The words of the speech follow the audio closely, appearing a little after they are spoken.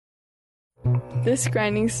This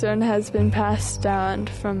grinding stone has been passed down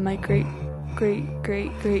from my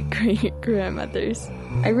great-great-great-great-grandmothers.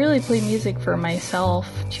 I really play music for myself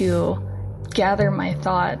to gather my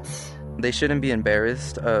thoughts. They shouldn't be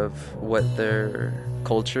embarrassed of what their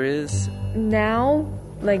culture is. Now,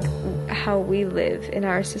 like how we live in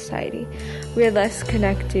our society, we're less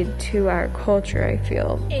connected to our culture, I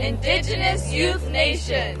feel. Indigenous Youth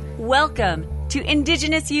Nation! Welcome to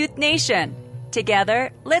Indigenous Youth Nation.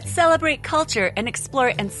 Together, let's celebrate culture and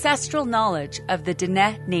explore ancestral knowledge of the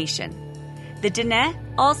Diné Nation. The Diné,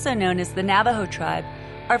 also known as the Navajo tribe,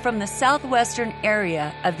 are from the southwestern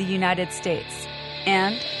area of the United States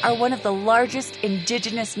and are one of the largest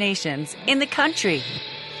indigenous nations in the country.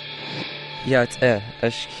 Yat'e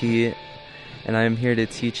Ashki, and I am here to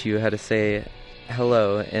teach you how to say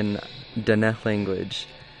hello in Diné language.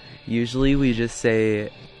 Usually we just say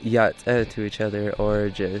Yat'e to each other, or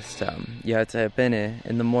just Yat'e Bene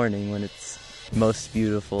in the morning when it's most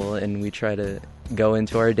beautiful and we try to go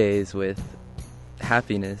into our days with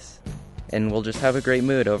happiness and we'll just have a great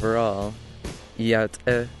mood overall.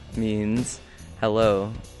 Yat'e means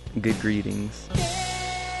hello, good greetings.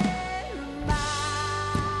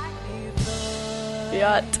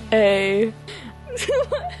 Yat'e.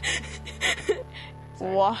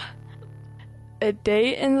 Wah. A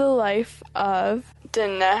day in the life of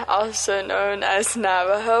Diné, also known as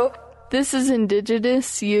Navajo. This is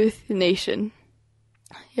Indigenous Youth Nation.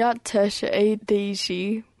 Yat'e she'e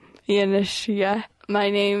Deji Yanashia. My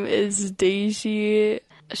name is Deji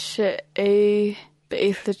she'e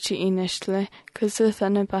Be'ethachi'inishtle,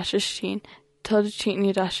 Kusathana Bashashin,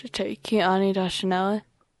 Todachini Dashate, Kiani Dashanella.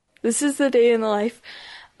 This is the day in the life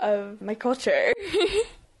of my culture.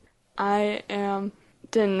 I am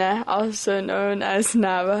Diné, also known as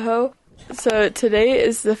Navajo. So today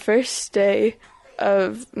is the first day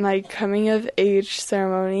of my coming of age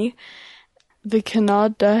ceremony. The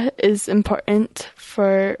Kanada is important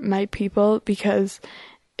for my people because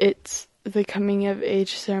it's the coming of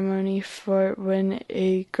age ceremony for when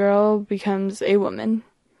a girl becomes a woman.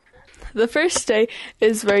 The first day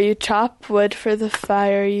is where you chop wood for the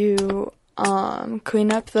fire, you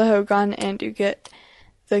clean up the hogan, and you get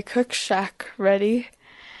the cook shack ready.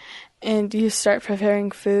 And you start preparing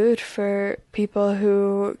food for people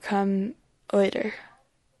who come later.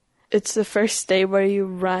 It's the first day where you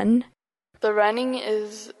run. The running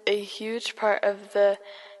is a huge part of the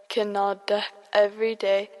Kanada. Every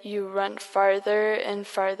day you run farther and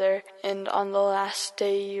farther, and on the last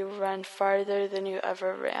day you run farther than you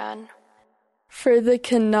ever ran. For the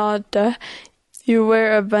Kanada, you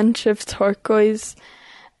wear a bunch of turquoise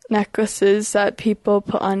necklaces that people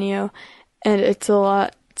put on you, and it's a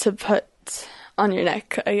lot to put on your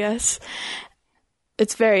neck, I guess.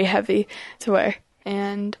 It's very heavy to wear.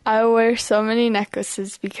 And I wear so many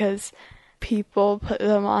necklaces because people put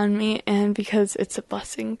them on me and because it's a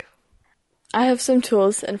blessing. I have some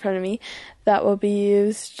tools in front of me that will be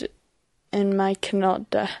used in my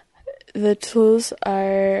Kanada. The tools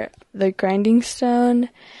are the grinding stone,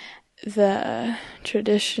 the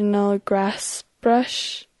traditional grass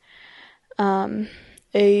brush,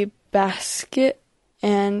 a basket,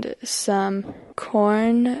 and some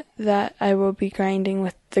corn that I will be grinding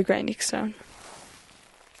with the grinding stone.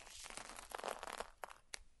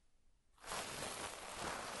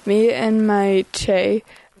 Me and my Che,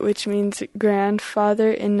 which means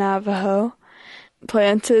grandfather in Navajo,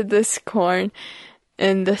 planted this corn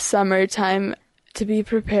in the summertime to be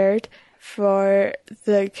prepared for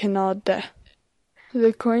the Kanada.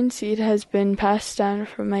 The corn seed has been passed down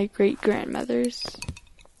from my great-grandmothers.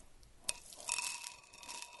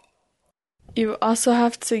 You also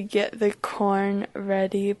have to get the corn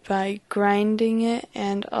ready by grinding it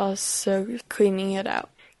and also cleaning it out.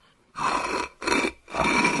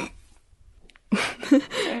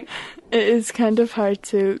 It is kind of hard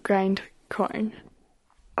to grind corn.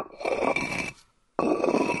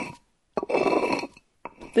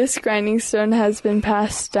 This grinding stone has been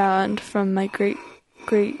passed down from my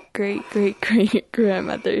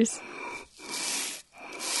great-great-great-great-grandmothers.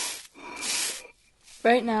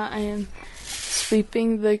 Right now I am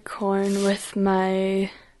sweeping the corn with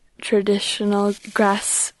my traditional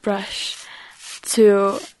grass brush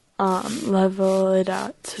to level it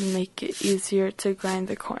out to make it easier to grind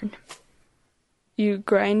the corn. You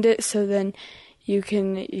grind it so then you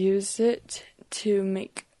can use it to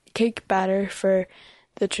make cake batter for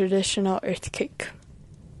the traditional earth cake.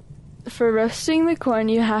 For roasting the corn,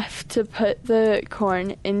 you have to put the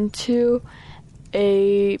corn into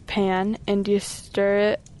a pan and you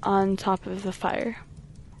stir it on top of the fire.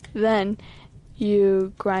 Then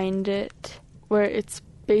you grind it where it's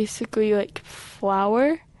basically like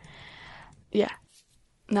flour, Yeah.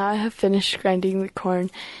 Now I have finished grinding the corn,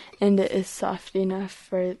 and it is soft enough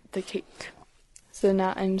for the cake. So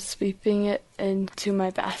now I'm sweeping it into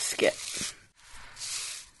my basket.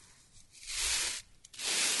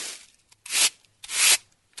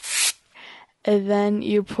 And then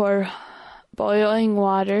you pour boiling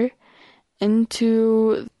water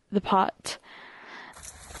into the pot.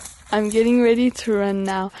 I'm getting ready to run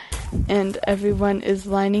now, and everyone is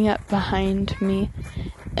lining up behind me,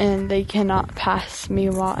 and they cannot pass me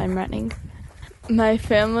while I'm running. My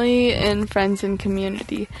family and friends and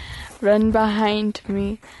community run behind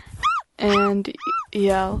me and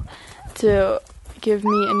yell to give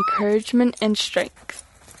me encouragement and strength.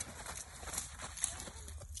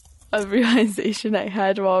 A realization I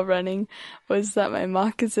had while running was that my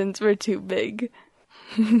moccasins were too big.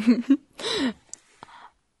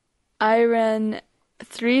 I ran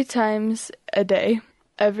 3 times a day.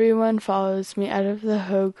 Everyone follows me out of the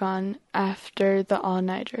Hogan after the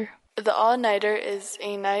all-nighter. The all-nighter is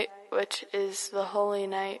a night which is the holy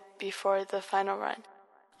night before the final run.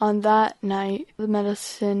 On that night, the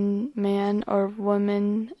medicine man or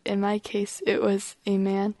woman, in my case it was a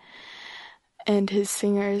man, and his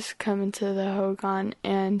singers come into the Hogan,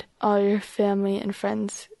 and all your family and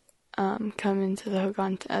friends come into the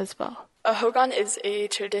Hogan as well. A Hogan is a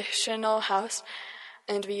traditional house,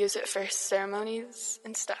 and we use it for ceremonies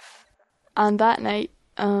and stuff. On that night,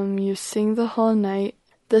 you sing the whole night.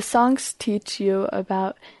 The songs teach you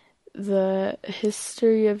about the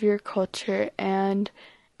history of your culture and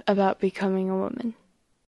about becoming a woman.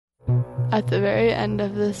 At the very end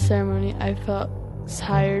of the ceremony, I felt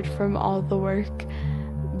tired from all the work,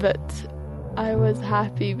 but I was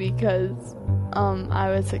happy because I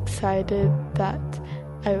was excited that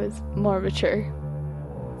I was more mature.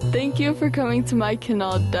 Thank you for coming to my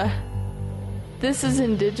Kinalda. This is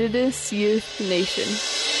Indigenous Youth Nation.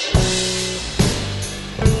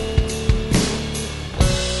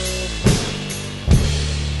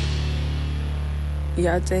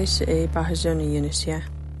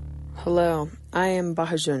 Hello, I am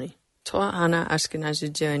Bahajuni. Toa Hana Ashkenazi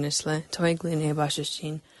Joinisle, Toiglin E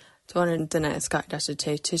Bashashin, Toan Dana Scott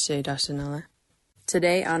Dashate Tishe Dashanala.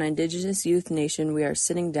 Today on Indigenous Youth Nation, we are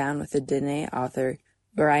sitting down with the Dene author,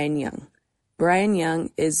 Brian Young. Brian Young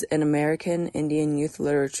is an American Indian Youth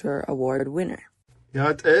Literature Award winner.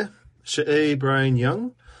 Yat She'e Brian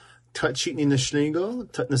Young, Tatchitni Nishlingo,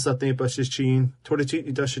 Tatnasatne Bashichin,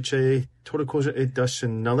 Torachitni Dashache, Torkoja E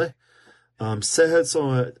Dashanale, Sehet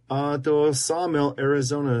so Ado Sawmill,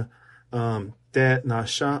 Arizona, Dat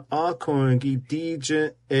Nasha, Akoingi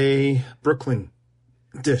DJ A Brooklyn,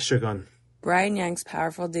 Dishagun. Brian Young's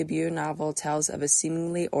powerful debut novel tells of a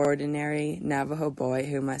seemingly ordinary Navajo boy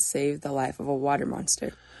who must save the life of a water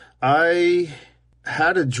monster. I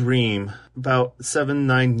had a dream about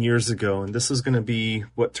 7-9 years ago, and this was going to be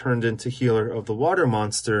what turned into Healer of the Water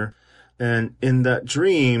Monster. And in that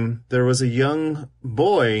dream, there was a young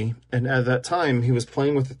boy, and at that time, he was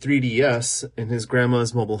playing with a 3DS in his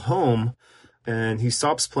grandma's mobile home. And he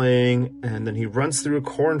stops playing, and then he runs through a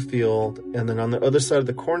cornfield, and then on the other side of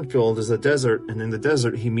the cornfield is a desert, and in the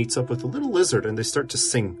desert he meets up with a little lizard, and they start to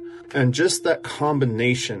sing. And just that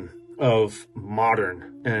combination of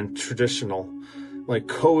modern and traditional, like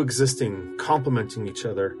coexisting, complementing each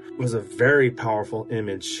other, was a very powerful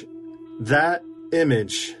image. That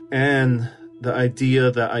image and the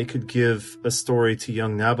idea that I could give a story to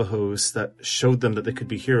young Navajos that showed them that they could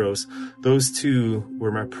be heroes, those two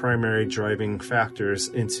were my primary driving factors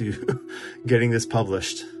into getting this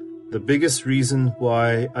published. The biggest reason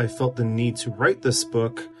why I felt the need to write this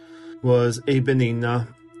book was Ebenina.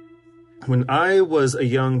 When I was a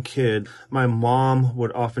young kid, my mom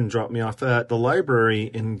would often drop me off at the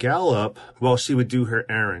library in Gallup while she would do her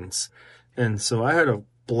errands. And so I had a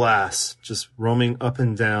blast just roaming up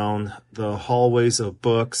and down the hallways of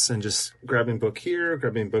books and just grabbing book here,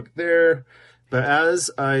 grabbing book there. But as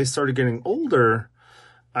I started getting older,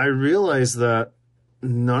 I realized that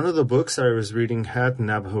none of the books I was reading had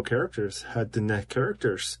Navajo characters, had Diné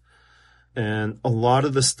characters. And a lot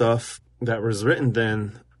of the stuff that was written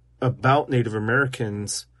then about Native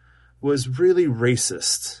Americans was really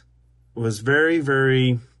racist, was very,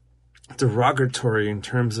 very derogatory in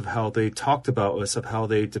terms of how they talked about us, of how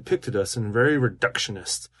they depicted us, and very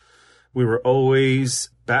reductionist. We were always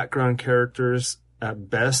background characters at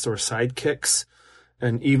best or sidekicks.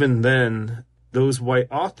 And even then, those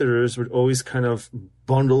white authors would always kind of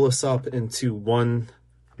bundle us up into one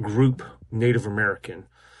group, Native American.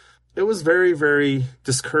 It was very, very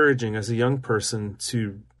discouraging as a young person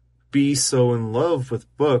to be so in love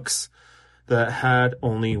with books that had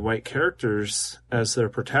only white characters as their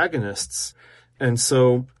protagonists. And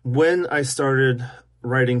so when I started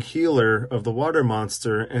writing Healer of the Water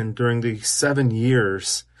Monster, and during the 7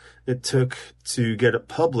 years it took to get it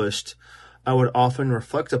published, I would often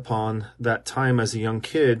reflect upon that time as a young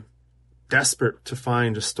kid, desperate to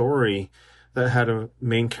find a story that had a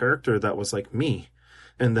main character that was like me,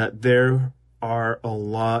 and that there are a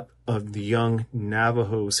lot of the young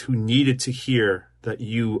Navajos who needed to hear that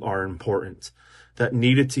you are important, that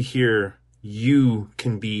needed to hear you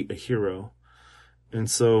can be a hero. And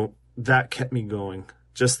so that kept me going.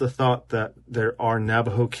 Just the thought that there are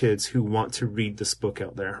Navajo kids who want to read this book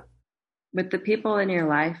out there. With the people in your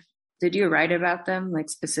life, did you write about them, like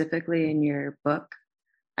specifically in your book?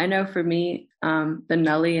 I know for me, the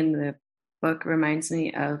Nully in the book reminds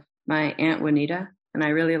me of my Aunt Juanita, and I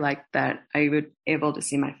really liked that I was able to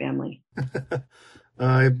see my family.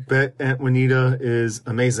 I bet Aunt Juanita is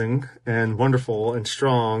amazing and wonderful and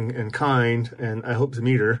strong and kind, and I hope to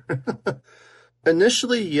meet her.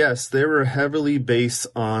 Initially, yes, they were heavily based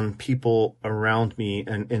on people around me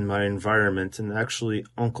and in my environment, and actually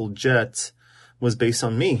Uncle Jet was based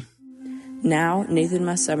on me. Now, Nathan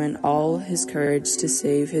must summon all his courage to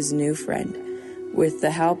save his new friend. With the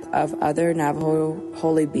help of other Navajo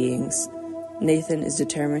holy beings, Nathan is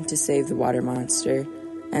determined to save the water monster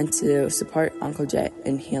and to support Uncle Jet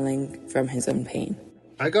in healing from his own pain.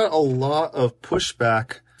 I got a lot of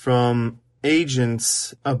pushback from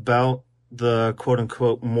agents about the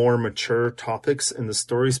quote-unquote more mature topics in the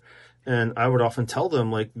stories. And I would often tell them,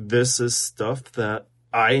 like, this is stuff that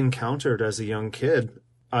I encountered as a young kid.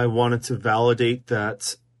 I wanted to validate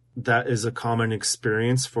that that is a common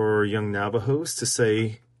experience for young Navajos, to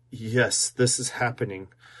say, yes, this is happening.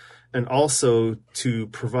 And also to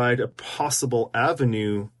provide a possible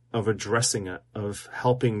avenue of addressing it, of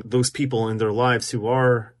helping those people in their lives who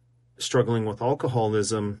are struggling with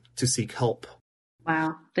alcoholism to seek help.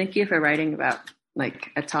 Wow. Thank you for writing about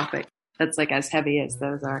like a topic that's like as heavy as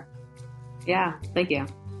those are. Yeah. Thank you.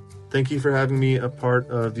 Thank you for having me a part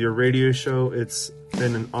of your radio show. It's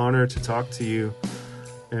been an honor to talk to you.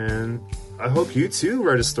 And I hope you too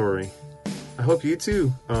write a story. I hope you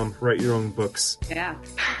too write your own books. Yeah.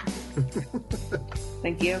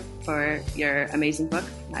 Thank you for your amazing book.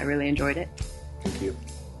 I really enjoyed it. Thank you.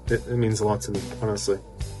 It means a lot to me, honestly.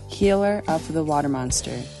 Healer of the Water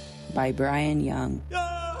Monster by Brian Young.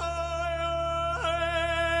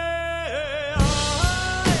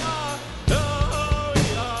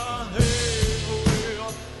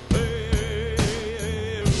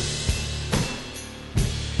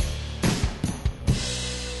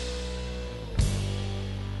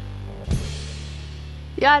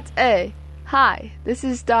 Yat-e. Hi, this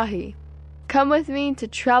is Dahi. Come with me to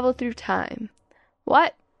travel through time.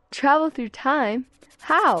 What? Travel through time?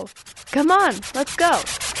 How? Come on, let's go.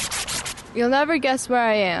 You'll never guess where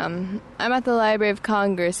I am. I'm at the Library of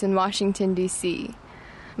Congress in Washington, D.C.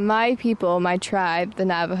 My people, my tribe, the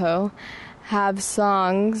Navajo, have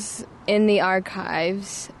songs in the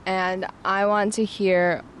archives, and I want to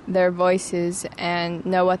hear their voices and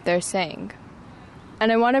know what they're saying.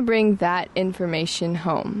 And I want to bring that information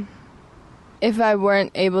home. If I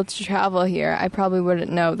weren't able to travel here, I probably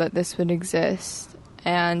wouldn't know that this would exist,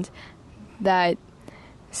 and that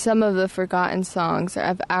some of the forgotten songs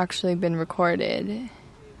have actually been recorded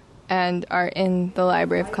and are in the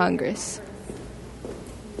Library of Congress.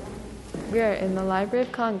 We are in the Library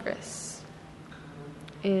of Congress,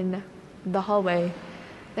 in the hallway,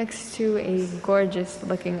 next to a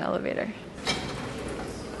gorgeous-looking elevator.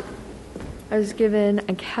 I was given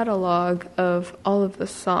a catalog of all of the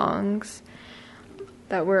songs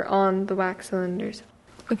that were on the wax cylinders.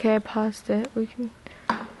 Okay, I paused it. We can...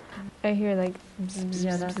 I hear like... Bzz,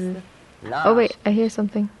 bzz, bzz. Oh wait, I hear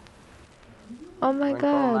something. Oh my god.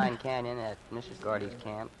 Coal Mine Canyon at Mrs. Gordy's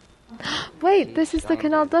camp. Wait, this is the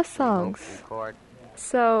Canal Dust songs.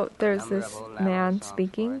 So there's this man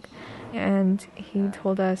speaking, and he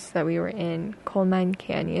told us that we were in Coal Mine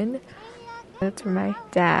Canyon. That's where my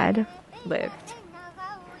dad lived.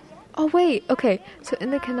 Oh wait, okay, so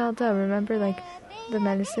in the Canal Dust, remember like the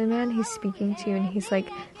medicine man, he's speaking to you and he's like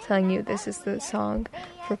telling you this is the song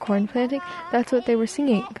for corn planting? That's what they were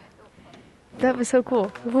singing. That was so cool.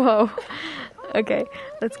 Whoa. Okay,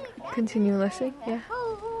 let's continue listening. Yeah.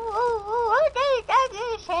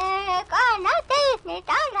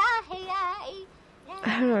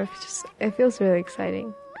 I don't know, it feels really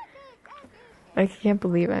exciting. I can't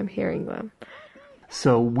believe I'm hearing them.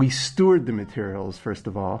 So we steward the materials, first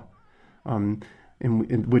of all,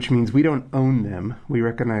 which means we don't own them. We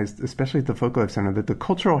recognize, especially at the Folklife Center, that the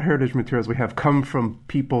cultural heritage materials we have come from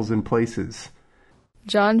peoples and places.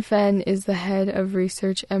 John Fenn is the head of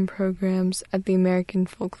research and programs at the American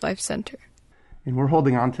Folklife Center. And we're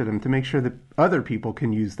holding on to them to make sure that other people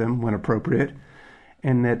can use them when appropriate,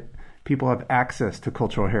 and that people have access to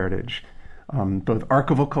cultural heritage, both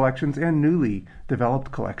archival collections and newly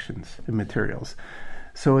developed collections and materials.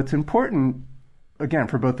 So it's important, again,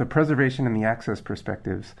 for both the preservation and the access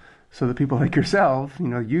perspectives, so that people like yourself,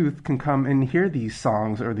 youth, can come and hear these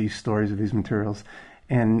songs or these stories or these materials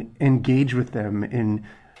and engage with them in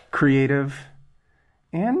creative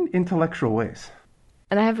and intellectual ways.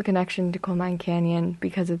 And I have a connection to Coal Mine Canyon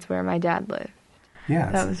because it's where my dad lived.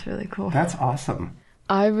 Yeah. That was really cool. That's awesome.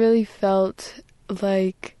 I really felt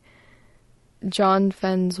like John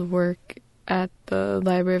Fenn's work at the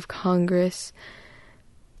Library of Congress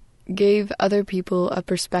gave other people a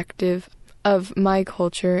perspective of my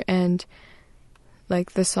culture and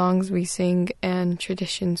like the songs we sing and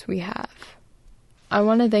traditions we have. I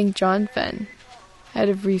want to thank John Fenn, Head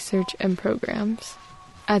of Research and Programs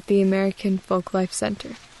at the American Folklife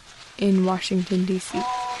Center in Washington, D.C.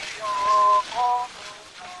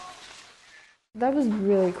 That was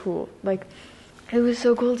really cool. Like, it was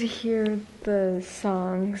so cool to hear the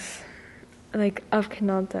songs, like, of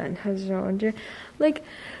Kanata and Hazarondra. Like,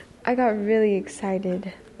 I got really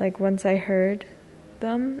excited, like, once I heard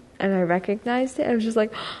them and I recognized it. I was just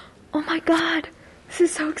like, oh my god, this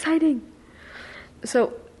is so exciting.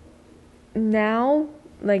 So, now,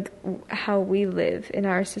 like, how we live in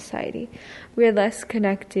our society, we're less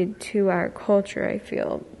connected to our culture, I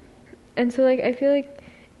feel. And so, like, I feel like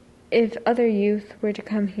if other youth were to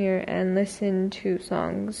come here and listen to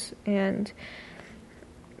songs and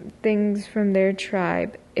things from their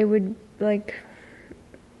tribe, it would, like,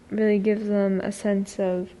 really give them a sense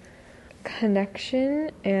of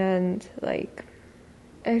connection, and, like,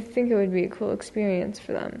 I think it would be a cool experience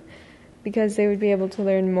for them because they would be able to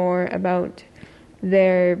learn more about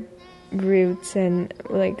their roots and,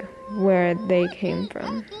 like, where they came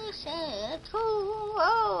from.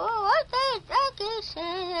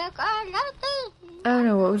 I don't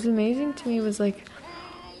know, what was amazing to me was, like,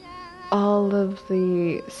 all of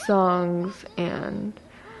the songs and,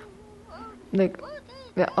 like,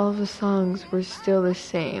 all of the songs were still the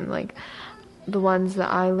same. Like, the ones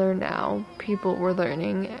that I learn now, people were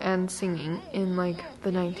learning and singing in, like,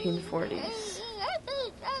 the 1940s.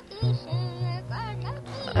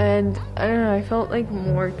 And, I don't know, I felt, like,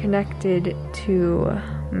 more connected to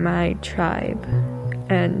my tribe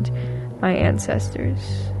and my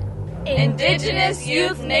ancestors. Indigenous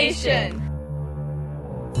Youth Nation.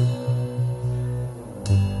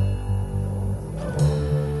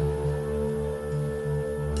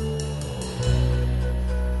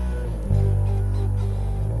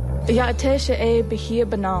 Ya'atesha Bahia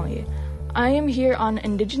Banali. I am here on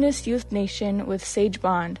Indigenous Youth Nation with Sage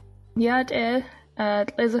Bond. Ya'at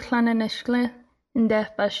Lezaklana Nishkle,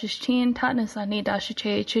 Indef Bashishtin, Tatnasani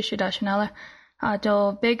Dashiche Chishidashanala,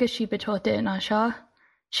 Ado Bega Shibatote Nasha,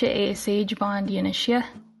 She Sage Bond Yanishia.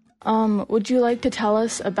 Would you like to tell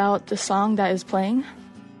us about the song that is playing?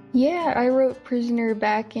 Yeah, I wrote Prisoner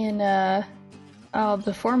back in,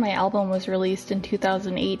 before my album was released in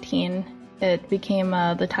 2018. It became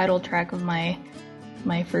the title track of my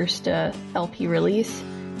first LP release.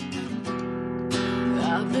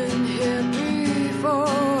 I've been here before,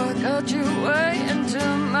 got you way into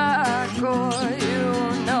my core. You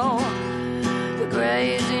know the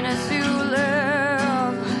craziness you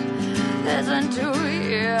live isn't 2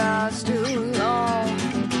 years too long.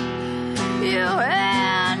 You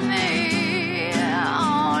and me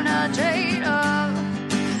on a trade of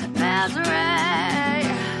misery.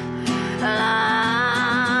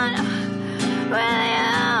 Line with you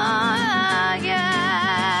again.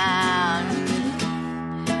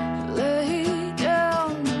 Lay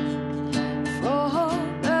down for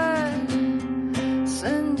bed,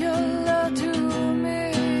 send your love to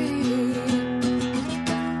me.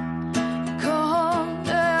 Calm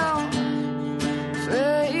down,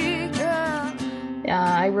 fake out.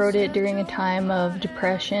 I wrote it during a time of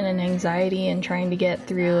depression and anxiety and trying to get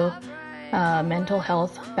through mental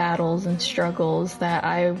health battles and struggles that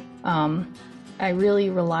I really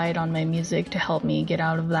relied on my music to help me get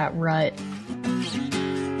out of that rut.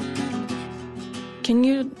 Can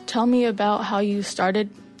you tell me about how you started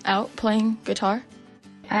out playing guitar?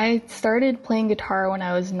 I started playing guitar when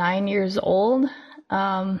I was 9 years old.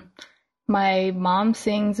 My mom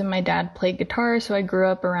sings and my dad played guitar, so I grew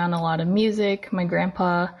up around a lot of music. My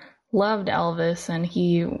grandpa loved Elvis, and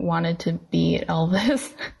he wanted to be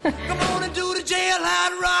Elvis. Come on and do the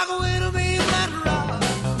jailhouse rock with me, let it rock.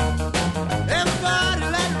 Everybody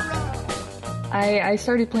let it rock. I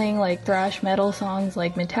started playing like thrash metal songs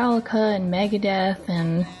like Metallica and Megadeth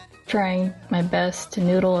and trying my best to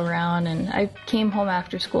noodle around, and I came home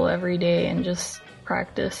after school every day and just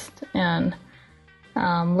practiced. And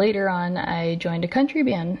later on, I joined a country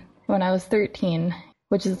band when I was 13,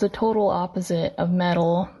 which is the total opposite of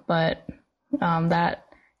metal, but that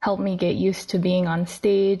helped me get used to being on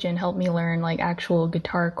stage and helped me learn like actual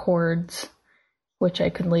guitar chords, which I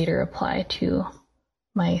could later apply to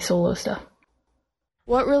my solo stuff.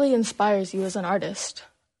 What really inspires you as an artist?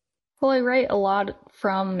 Well, I write a lot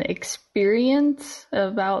from experience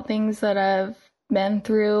about things that I've been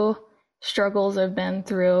through, struggles I've been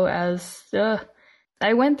through. I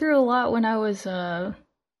went through a lot when I was a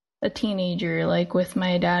teenager, like with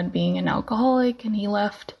my dad being an alcoholic and he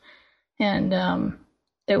left. And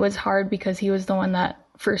it was hard because he was the one that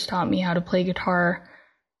first taught me how to play guitar.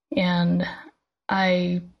 And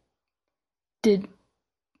I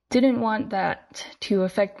didn't want that to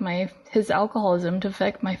affect his alcoholism to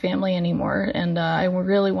affect my family anymore. And I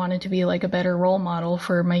really wanted to be like a better role model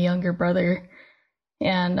for my younger brother.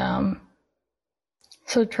 And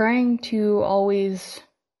so trying to always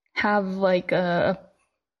have like a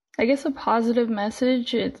positive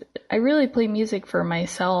message. I really play music for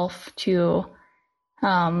myself to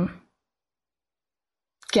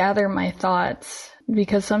gather my thoughts,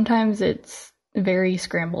 because sometimes it's very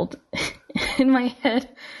scrambled in my head,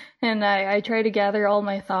 and I try to gather all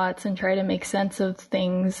my thoughts and try to make sense of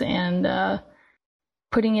things, and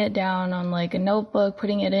putting it down on like a notebook,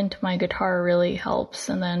 putting it into my guitar really helps,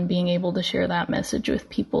 and then being able to share that message with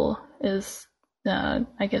people is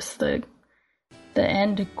I guess the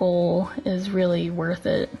end goal is really worth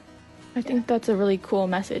it. I think that's a really cool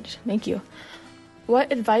message. Thank you.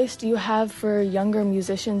 What advice do you have for younger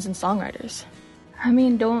musicians and songwriters? I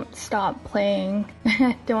mean, don't stop playing.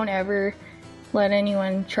 Don't ever let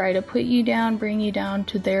anyone try to put you down, bring you down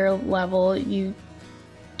to their level. You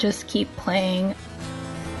just keep playing.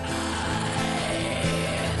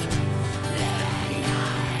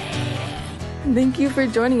 Thank you for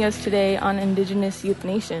joining us today on Indigenous Youth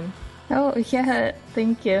Nation. Oh, yeah,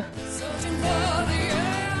 thank you.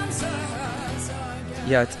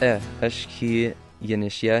 Yat ashki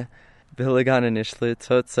Yanishya, Bilagana Nishla,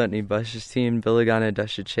 Totsutni Bashastin, Bilagana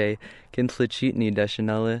Dashache, Kintlachitni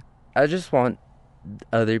Dashanala. I just want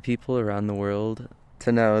other people around the world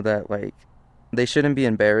to know that, like, they shouldn't be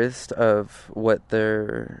embarrassed of what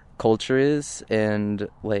their culture is and,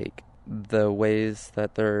 like, the ways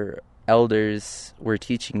that their elders were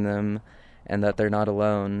teaching them, and that they're not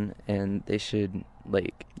alone, and they should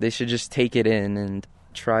just take it in and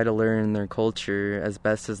try to learn their culture as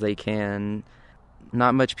best as they can.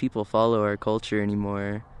 Not much people follow our culture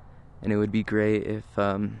anymore, and it would be great if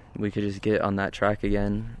we could just get on that track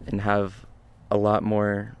again and have a lot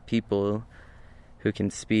more people who can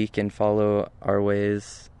speak and follow our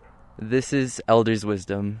ways. This is Elders'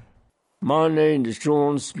 Wisdom. My name is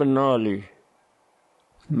John Spinelli.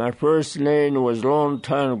 My first name was long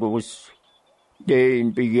time ago was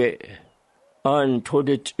Dane Biget. I'm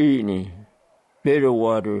Todetini,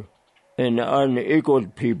 Bitterwater, and I'm the Eagle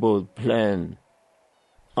people plan.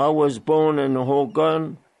 I was born in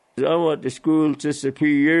Hogan. I went to school just a few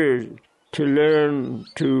years to learn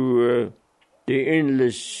the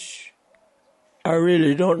English. I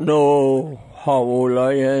really don't know how old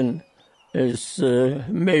I am. It's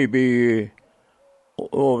maybe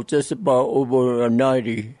just about over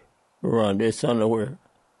 90 around there somewhere.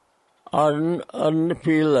 I don't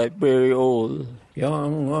feel like very old.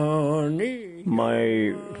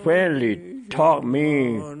 My family taught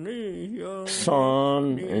me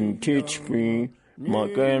song and teach me. My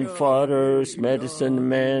grandfather's medicine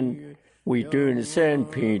man, we doing the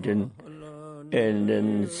sand painting and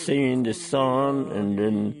then singing the song and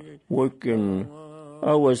then working.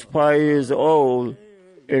 I was 5 years old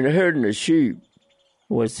and herding the sheep.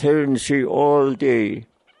 Was herding sheep all day.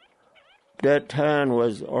 That time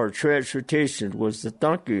was our transportation was the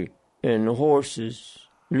donkey and the horses.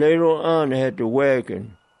 Later on, I had the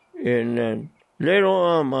wagon, and then later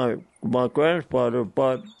on, my grandfather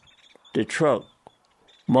bought the truck.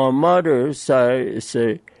 My mother said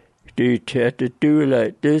they had to do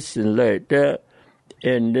like this and like that,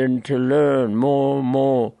 and then to learn more and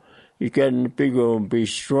more, you get bigger and be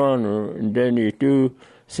stronger, and then you do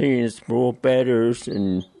things more better,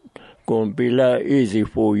 and gonna be a lot easy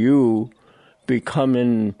for you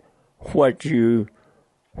becoming what you're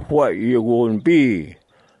going to be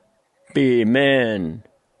a man,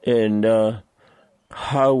 and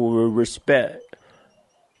how we respect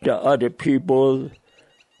the other people.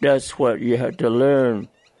 That's what you have to learn,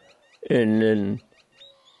 and then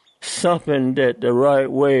something that the right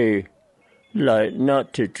way, like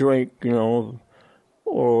not to drink,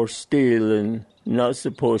 or steal, and not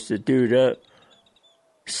supposed to do that.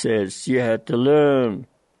 Says you have to learn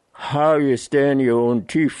how you stand your own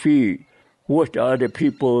 2 feet with other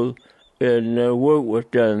people and work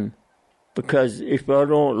with them. Because if I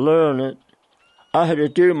don't learn it, I had to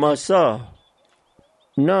do it myself.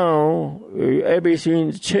 Now,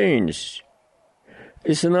 everything's changed.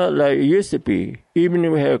 It's not like it used to be. Even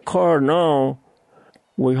if we have a car now,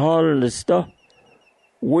 we hauling the stuff.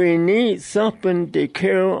 We need something to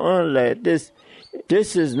carry on like this.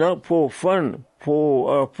 This is not for fun,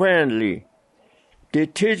 for our family. To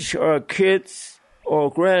teach our kids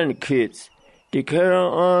or grandkids to carry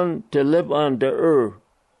on to live on the earth.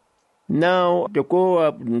 Now, to go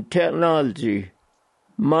up in technology,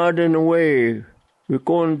 modern way, we're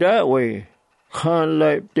going that way. Kind of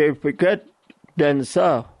like they forget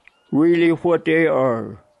themselves, really what they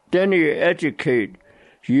are. Then you educate.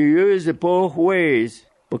 You use it both ways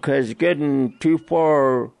because getting too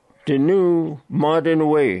far the new modern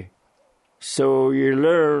way. So you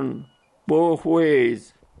learn both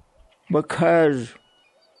ways because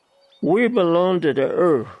we belong to the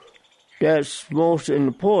earth. That's most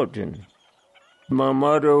important. My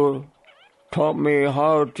mother taught me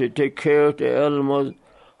how to take care of the animals,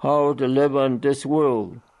 how to live on this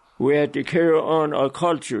world. We have to carry on our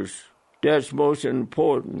cultures. That's most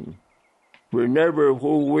important. Remember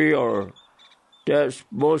who we are. That's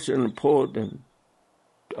most important.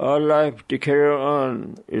 Our life to carry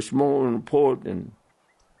on is more important.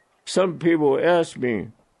 Some people ask me,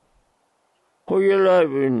 who you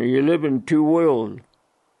live in? You live in 2 worlds.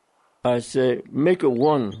 I say, make it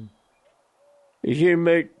one. If you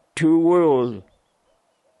make 2 worlds,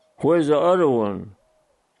 where's the other one?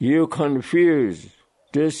 You're confused.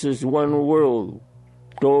 This is one world.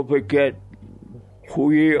 Don't forget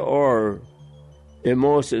who you are. The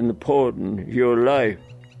most important, your life.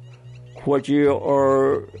 What you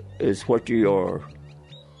are is what you are.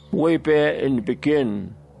 Way back in the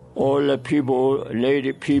beginning, all the people,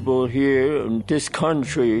 native people here in this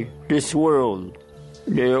country, this world,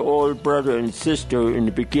 they're all brother and sister in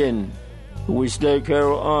the beginning. We still carry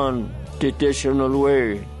on traditional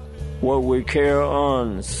way. What we carry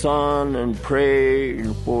on, son and pray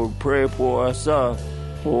for ourselves,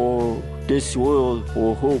 for this world,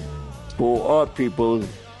 for hope, for our people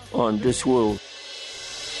on this world.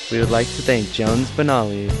 We would like to thank Jones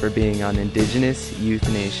Benally for being on Indigenous Youth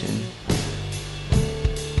Nation.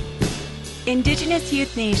 Indigenous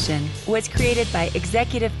Youth Nation was created by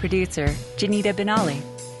executive producer Janita Benally.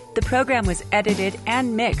 The program was edited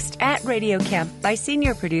and mixed at Radio Camp by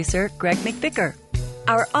senior producer Greg McVicker.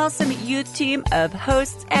 Our awesome youth team of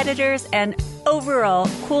hosts, editors, and overall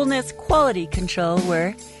coolness quality control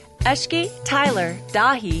were Ashki, Tyler,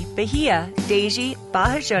 Dahi, Bahia, Deji,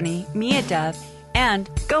 Bahajoni, Miadav, and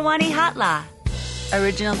Gawani Hatla.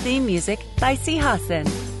 Original theme music by C. Hassan.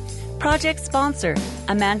 Project sponsor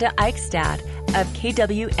Amanda Eichstad of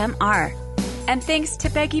KWMR. And thanks to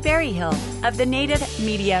Becky Berryhill of the Native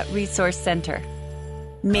Media Resource Center.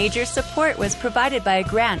 Major support was provided by a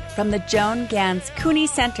grant from the Joan Gans Cooney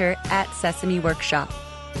Center at Sesame Workshop,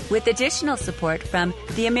 with additional support from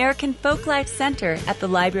the American Folklife Center at the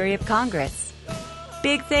Library of Congress.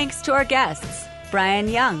 Big thanks to our guests, Brian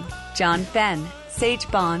Young, John Fenn, Sage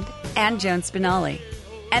Bond, and Joan Spinelli.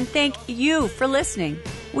 And thank you for listening.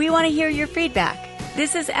 We want to hear your feedback.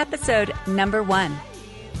 This is episode number 1.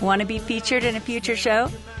 Want to be featured in a future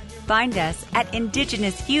show? Find us at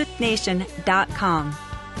indigenousyouth.nation.com.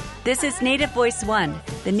 This is Native Voice One,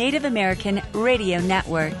 the Native American Radio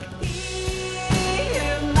Network.